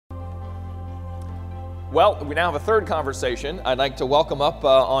Well, we now have a third conversation. I'd like to welcome up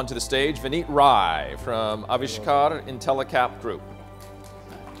onto the stage Vineet Rai from Aavishkar-Intellecap Group.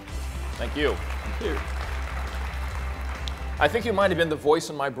 Thank you. Thank you. I think you might have been the voice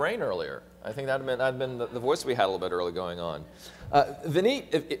in my brain earlier. I think that'd have been the voice we had a little bit early going on.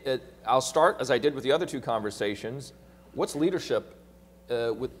 Vineet, I'll start as I did with the other two conversations. What's leadership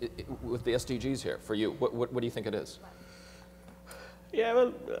with the SDGs here for you? What do you think it is? Yeah,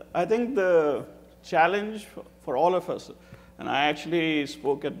 well, I think the challenge for all of us, and I actually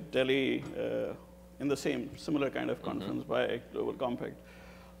spoke at Delhi in the similar kind of conference by Global Compact.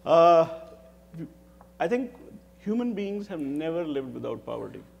 I think human beings have never lived without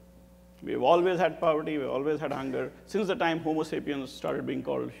poverty. We've always had poverty, we've always had hunger. Since the time Homo sapiens started being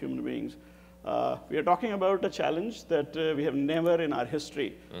called human beings, we are talking about a challenge that we have never in our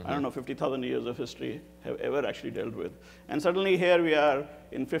history, I don't know, 50,000 years of history, have ever actually dealt with. And suddenly here we are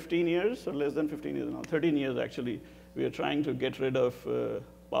in 15 years, or less than 15 years now, 13 years actually, we are trying to get rid of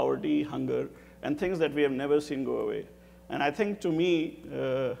poverty, hunger, and things that we have never seen go away. And I think to me,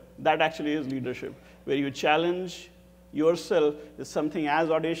 that actually is leadership, where you challenge yourself is something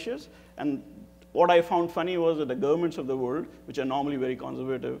as audacious. And what I found funny was that the governments of the world, which are normally very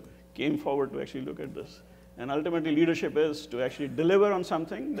conservative, came forward to actually look at this. And ultimately, leadership is to actually deliver on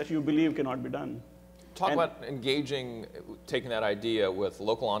something that you believe cannot be done. Talk about engaging, taking that idea with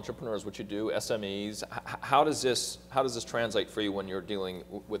local entrepreneurs, which you do, SMEs. How does this translate for you when you're dealing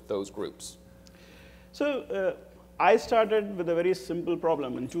with those groups? So I started with a very simple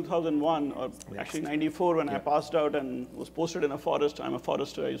problem. In 2001, or actually 94, when I passed out and was posted in a forest. I'm a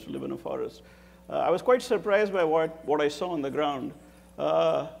forester, I used to live in a forest. I was quite surprised by what I saw on the ground.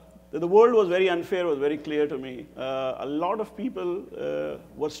 The world was very unfair, was very clear to me. A lot of people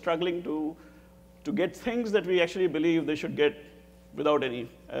were struggling to get things that we actually believe they should get without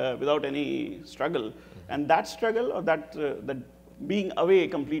any struggle. And that struggle, or that being away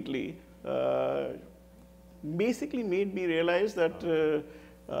completely, basically made me realize that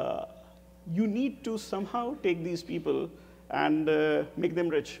you need to somehow take these people and make them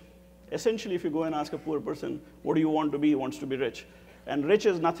rich. Essentially, if you go and ask a poor person, what do you want to be? He wants to be rich. And rich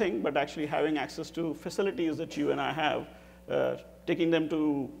is nothing but actually having access to facilities that you and I have, taking them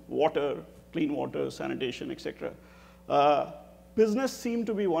to water, clean water, sanitation, etc. Business seemed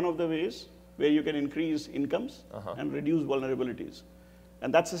to be one of the ways where you can increase incomes and reduce vulnerabilities.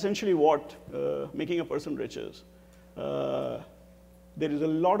 And that's essentially what making a person rich is. There is a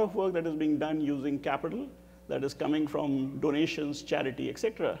lot of work that is being done using capital that is coming from donations, charity,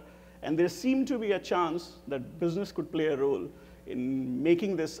 etc. And there seemed to be a chance that business could play a role in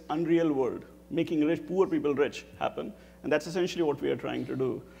making this unreal world, making poor people rich happen. And that's essentially what we are trying to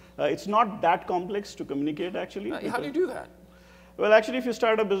do. It's not that complex to communicate, actually. How do you do that? Well, actually, if you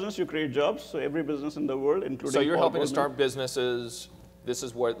start a business, you create jobs. So every business in the world, including So you're helping to start businesses. This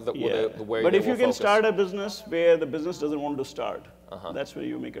is where the way. But if you can start a business where the business doesn't want to start, that's where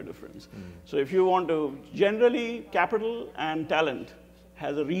you make a difference. So if you want to, generally, capital and talent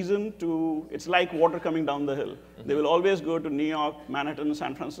has a reason to, it's like water coming down the hill. They will always go to New York, Manhattan,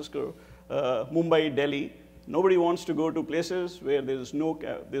 San Francisco, Mumbai, Delhi. Nobody wants to go to places where there's no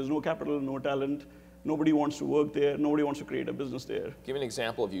capital, no talent. Nobody wants to work there. Nobody wants to create a business there. Give me an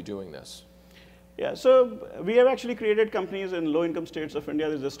example of you doing this. Yeah, so we have actually created companies in low-income states of India.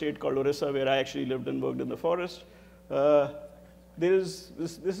 There's a state called Orissa where I actually lived and worked in the forest. This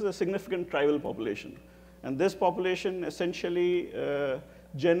is a significant tribal population. And this population essentially,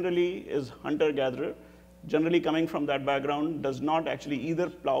 generally is hunter-gatherer. Generally coming from that background does not actually either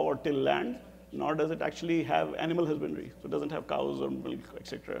plow or till land, nor does it actually have animal husbandry. So it doesn't have cows or milk,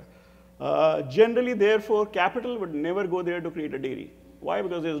 etc. Generally, therefore, capital would never go there to create a dairy. Why?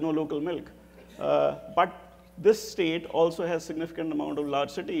 Because there's no local milk. But this state also has significant amount of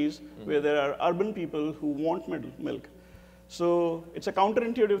large cities where there are urban people who want milk. So it's a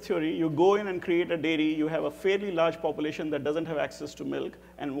counterintuitive theory. You go in and create a dairy. You have a fairly large population that doesn't have access to milk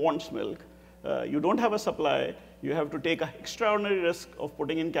and wants milk. You don't have a supply. You have to take an extraordinary risk of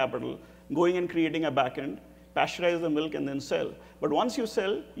putting in capital, going and creating a backend, pasteurize the milk, and then sell. But once you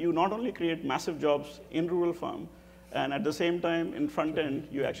sell, you not only create massive jobs in rural farm, and at the same time, in front end,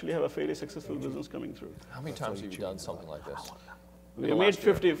 you actually have a fairly successful business coming through. How many times have you done something like this? We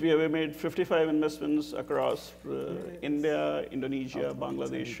have made 55 investments across India, Indonesia,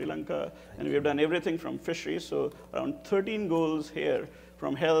 Bangladesh, Sri Lanka, and we have done everything from fisheries. So around 13 goals here,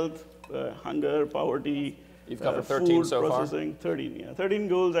 from health, hunger, poverty, You've covered 13 food so processing, far? 13, yeah. 13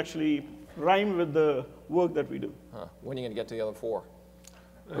 goals actually rhyme with the work that we do. When are you going to get to the other 4?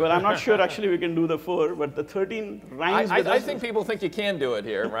 Well, I'm not sure actually we can do the 4, but the 13 rhymes with I us. think people think you can do it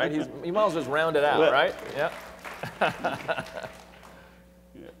here, right? You might as well just round it out, Well, right? Yeah.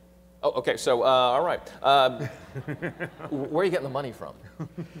 Oh, okay, so, all right. Where are you getting the money from?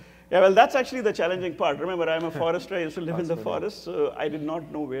 Yeah, well, that's actually the challenging part. Remember, I'm a forester. I used to live in the forest, so I did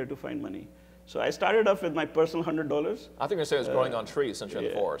not know where to find money. So I started off with my personal $100. I think you're going to say it was growing on trees since you're in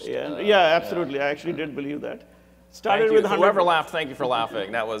the forest. Yeah, absolutely. I actually did believe that. Started with 100. Whoever laughed, thank you for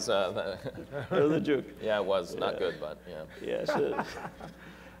laughing. That was, that was a joke. Yeah, it was. Not good, but yeah. Yeah,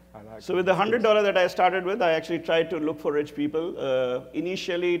 so with the $100 that I started with, I actually tried to look for rich people.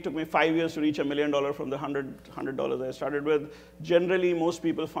 Initially, it took me 5 years to reach $1 million from the $100 I started with. Generally, most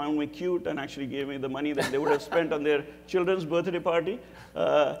people found me cute and actually gave me the money that they would have spent on their children's birthday party.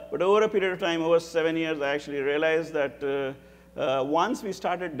 But over a period of time, over 7 years, I actually realized that once we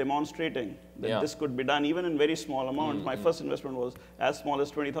started demonstrating that this could be done, even in very small amounts, my first investment was as small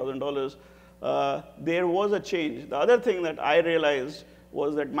as $20,000, there was a change. The other thing that I realized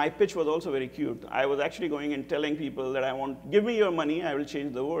was that my pitch was also very cute. I was actually going and telling people that give me your money, I will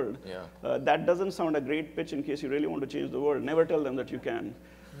change the world. Yeah. That doesn't sound a great pitch in case you really want to change the world. Never tell them that you can.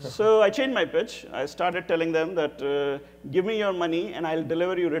 So I changed my pitch. I started telling them that give me your money and I'll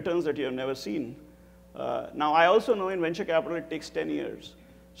deliver you returns that you have never seen. Now, I also know in venture capital it takes 10 years.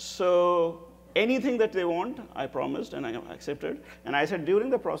 So anything that they want, I promised and I accepted. And I said during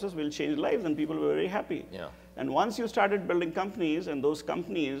the process, we'll change lives, and people were very happy. Yeah. And once you started building companies, and those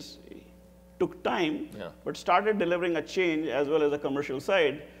companies took time, but started delivering a change as well as a commercial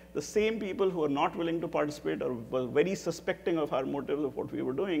side, the same people who are not willing to participate or were very suspecting of our motives of what we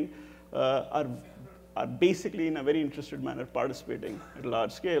were doing are basically in a very interested manner participating at a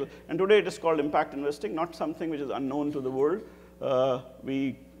large scale. And today it is called impact investing, not something which is unknown to the world.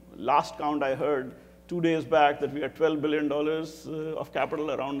 Last count I heard 2 days back that we are $12 billion of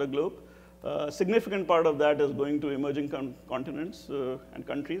capital around the globe. A significant part of that is going to emerging continents and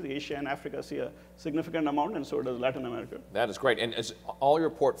countries. Asia and Africa see a significant amount, and so does Latin America. That is great. And is all your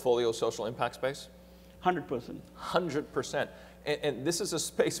portfolio social impact space? 100%. 100%. And this is a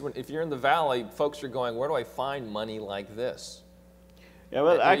space when, if you're in the Valley, folks are going, where do I find money like this? Yeah,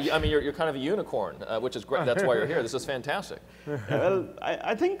 well, I mean, you're kind of a unicorn, which is great. That's why you're here. This is fantastic. Yeah, well,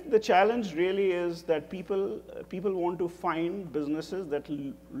 I think the challenge really is that people want to find businesses that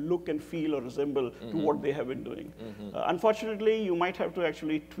look and feel or resemble to what they have been doing. Unfortunately, you might have to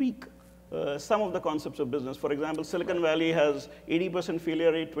actually tweak some of the concepts of business. For example, Silicon Valley has 80%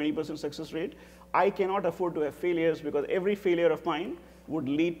 failure rate, 20% success rate. I cannot afford to have failures because every failure of mine would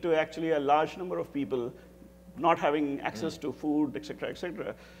lead to actually a large number of people not having access to food, et cetera, et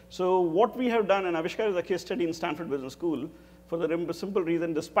cetera. So what we have done, and Aavishkar is a case study in Stanford Business School, for the simple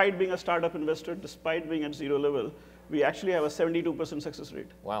reason, despite being a startup investor, despite being at 0 level, we actually have a 72% success rate.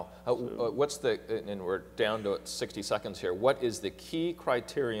 Wow. What's and we're down to 60 seconds here, what is the key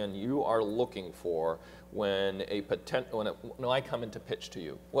criterion you are looking for when I come in to pitch to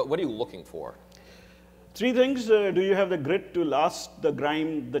you? What are you looking for? 3 things. Do you have the grit to last the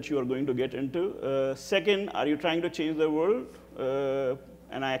grind that you are going to get into? Second, are you trying to change the world?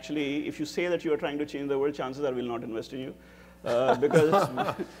 And actually, if you say that you are trying to change the world, chances are we'll not invest in you. Because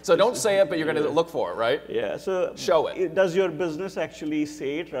so don't say it, but you're going to look for it, right? Yeah. So show it. Does your business actually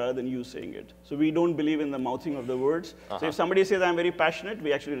say it rather than you saying it? So we don't believe in the mouthing of the words. So if somebody says I'm very passionate,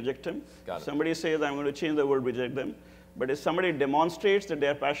 we actually reject him. If somebody says I'm going to change the world, we reject them. But if somebody demonstrates that they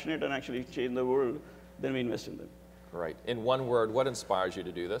are passionate and actually change the world, then we invest in them. Right. In one word, what inspires you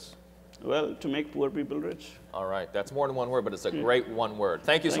to do this? Well, to make poor people rich. All right. That's more than one word, but it's a great one word.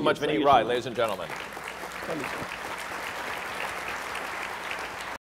 Thank you so much, Vineet Rai, ladies and gentlemen. Thank you, sir.